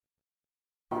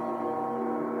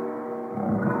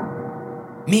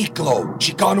Miklo,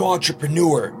 Chicano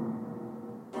entrepreneur.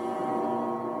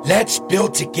 Let's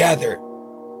build together.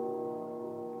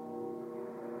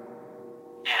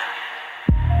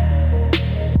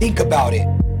 Think about it.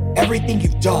 Everything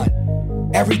you've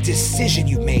done, every decision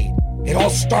you've made, it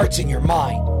all starts in your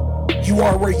mind. You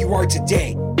are where you are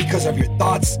today because of your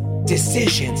thoughts,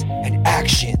 decisions, and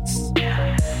actions.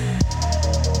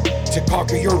 To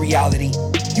conquer your reality,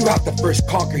 you have to first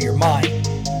conquer your mind.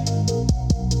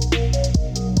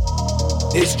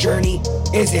 This journey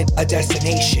isn't a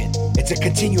destination. It's a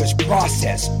continuous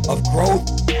process of growth,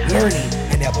 learning,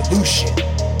 and evolution.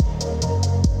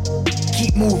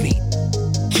 Keep moving,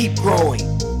 keep growing,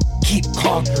 keep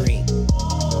conquering.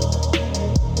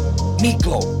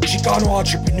 Miklo, Chicano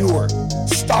entrepreneur.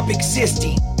 Stop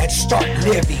existing and start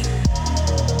living.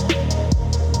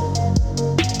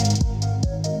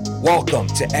 Welcome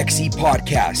to XE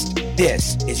Podcast.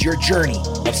 This is your journey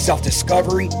of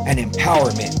self-discovery and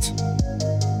empowerment.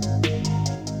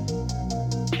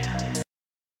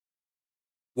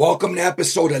 Welcome to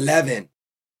episode 11,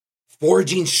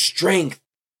 Forging Strength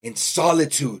in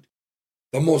Solitude,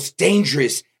 the most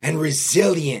dangerous and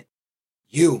resilient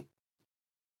you.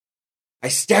 I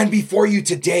stand before you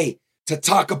today to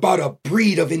talk about a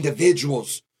breed of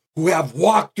individuals who have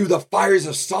walked through the fires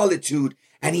of solitude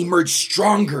and emerged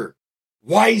stronger,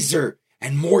 wiser,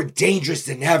 and more dangerous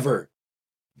than ever.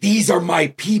 These are my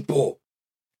people.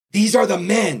 These are the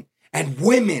men and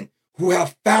women who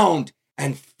have found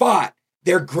and fought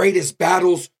their greatest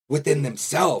battles within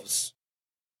themselves.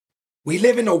 We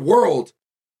live in a world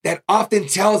that often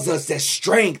tells us that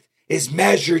strength is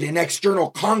measured in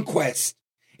external conquest,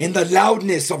 in the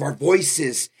loudness of our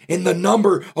voices, in the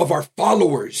number of our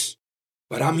followers.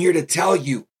 But I'm here to tell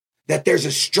you that there's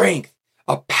a strength,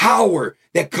 a power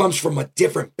that comes from a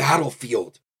different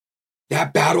battlefield.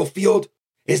 That battlefield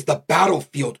is the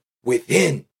battlefield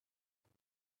within.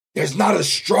 There's not a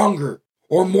stronger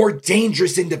or more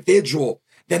dangerous individual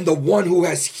than the one who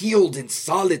has healed in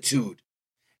solitude.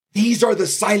 These are the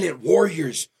silent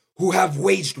warriors who have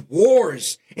waged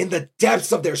wars in the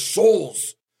depths of their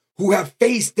souls, who have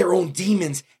faced their own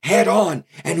demons head on,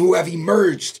 and who have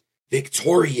emerged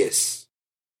victorious.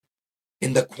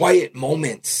 In the quiet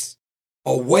moments,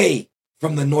 away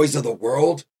from the noise of the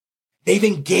world, they've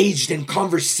engaged in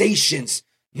conversations,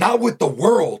 not with the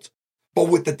world, but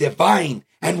with the divine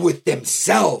and with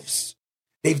themselves.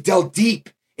 They've delved deep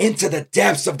into the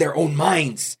depths of their own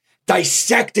minds,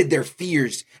 dissected their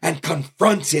fears, and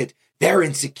confronted their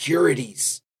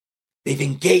insecurities. They've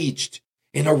engaged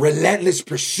in a relentless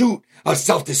pursuit of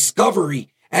self-discovery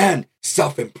and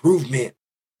self-improvement.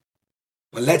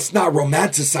 But let's not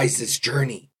romanticize this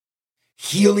journey.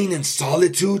 Healing in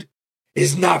solitude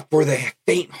is not for the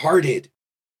faint-hearted.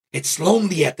 It's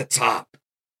lonely at the top.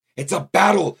 It's a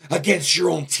battle against your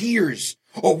own tears,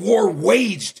 a war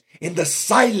waged in the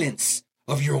silence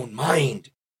of your own mind.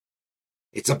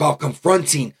 It's about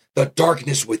confronting the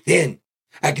darkness within,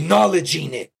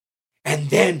 acknowledging it, and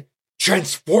then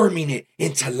transforming it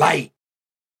into light.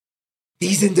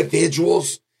 These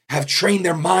individuals have trained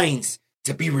their minds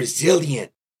to be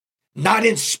resilient, not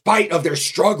in spite of their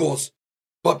struggles,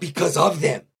 but because of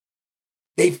them.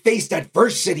 They've faced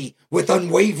adversity with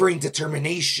unwavering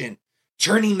determination,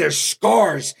 turning their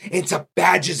scars into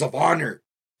badges of honor.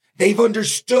 They've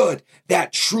understood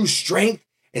that true strength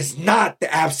is not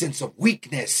the absence of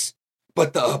weakness,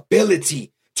 but the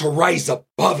ability to rise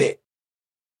above it.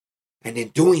 And in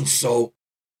doing so,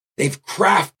 they've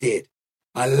crafted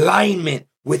alignment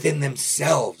within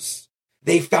themselves.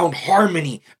 They've found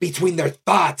harmony between their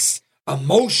thoughts,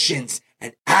 emotions,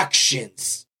 and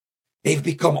actions. They've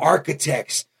become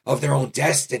architects of their own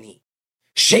destiny,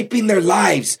 shaping their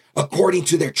lives according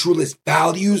to their truest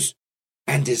values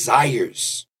and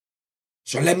desires.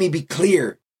 So let me be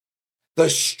clear. The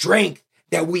strength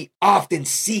that we often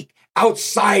seek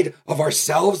outside of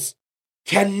ourselves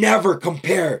can never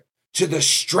compare to the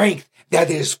strength that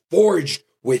is forged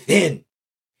within.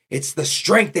 It's the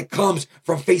strength that comes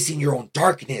from facing your own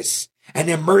darkness and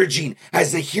emerging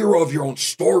as the hero of your own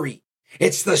story.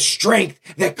 It's the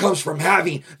strength that comes from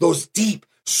having those deep,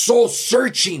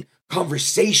 soul-searching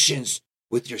conversations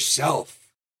with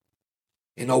yourself.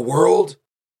 In a world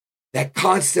that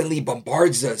constantly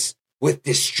bombards us with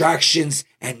distractions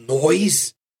and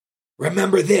noise,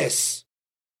 remember this: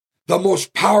 the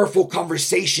most powerful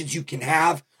conversations you can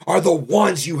have are the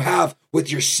ones you have with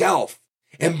yourself.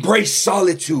 Embrace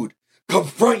solitude,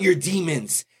 confront your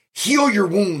demons, heal your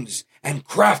wounds, and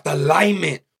craft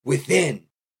alignment within.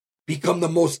 Become the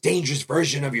most dangerous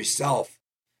version of yourself,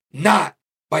 not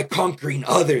by conquering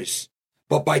others,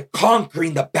 but by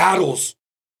conquering the battles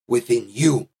within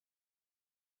you.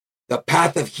 The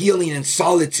path of healing and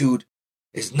solitude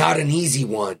is not an easy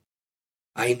one.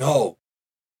 I know.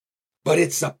 But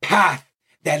it's a path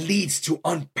that leads to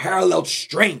unparalleled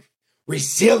strength,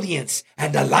 resilience,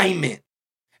 and alignment.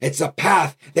 It's a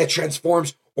path that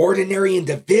transforms ordinary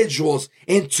individuals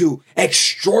into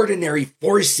extraordinary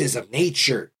forces of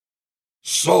nature.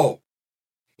 So,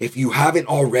 if you haven't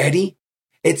already,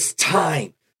 it's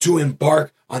time to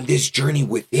embark on this journey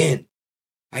within.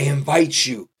 I invite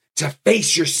you to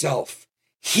face yourself,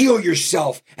 heal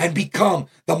yourself, and become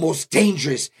the most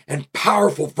dangerous and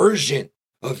powerful version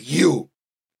of you.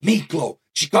 Miklo,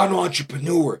 Chicano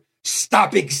entrepreneur,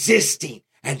 stop existing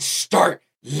and start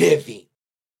living.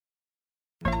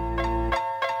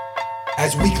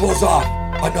 As we close off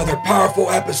another powerful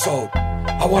episode,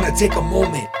 I want to take a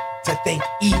moment to thank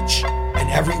each and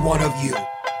every one of you.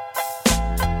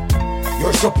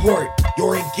 Your support,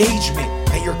 your engagement,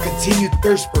 and your continued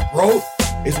thirst for growth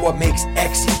is what makes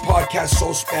XE Podcast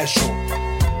so special.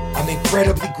 I'm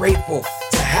incredibly grateful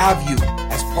to have you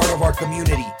as part of our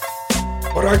community.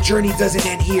 But our journey doesn't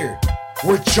end here.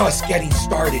 We're just getting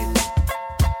started.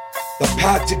 The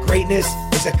path to greatness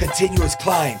is a continuous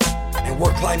climb, and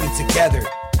we're climbing together.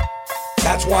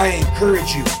 That's why I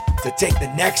encourage you to take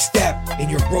the next step in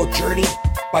your growth journey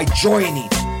by joining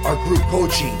our group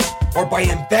coaching or by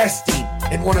investing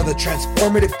in one of the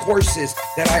transformative courses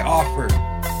that I offer.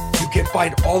 You can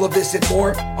find all of this and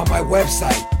more on my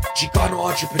website,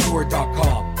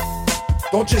 ChicanoEntrepreneur.com.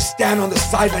 Don't just stand on the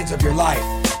sidelines of your life.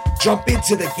 Jump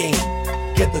into the game.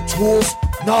 Get the tools,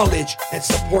 knowledge, and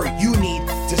support you need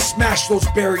to smash those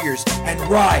barriers and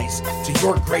rise to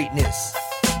your greatness.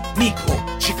 Miko,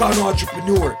 Chicano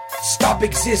Entrepreneur, stop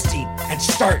existing and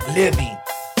start living.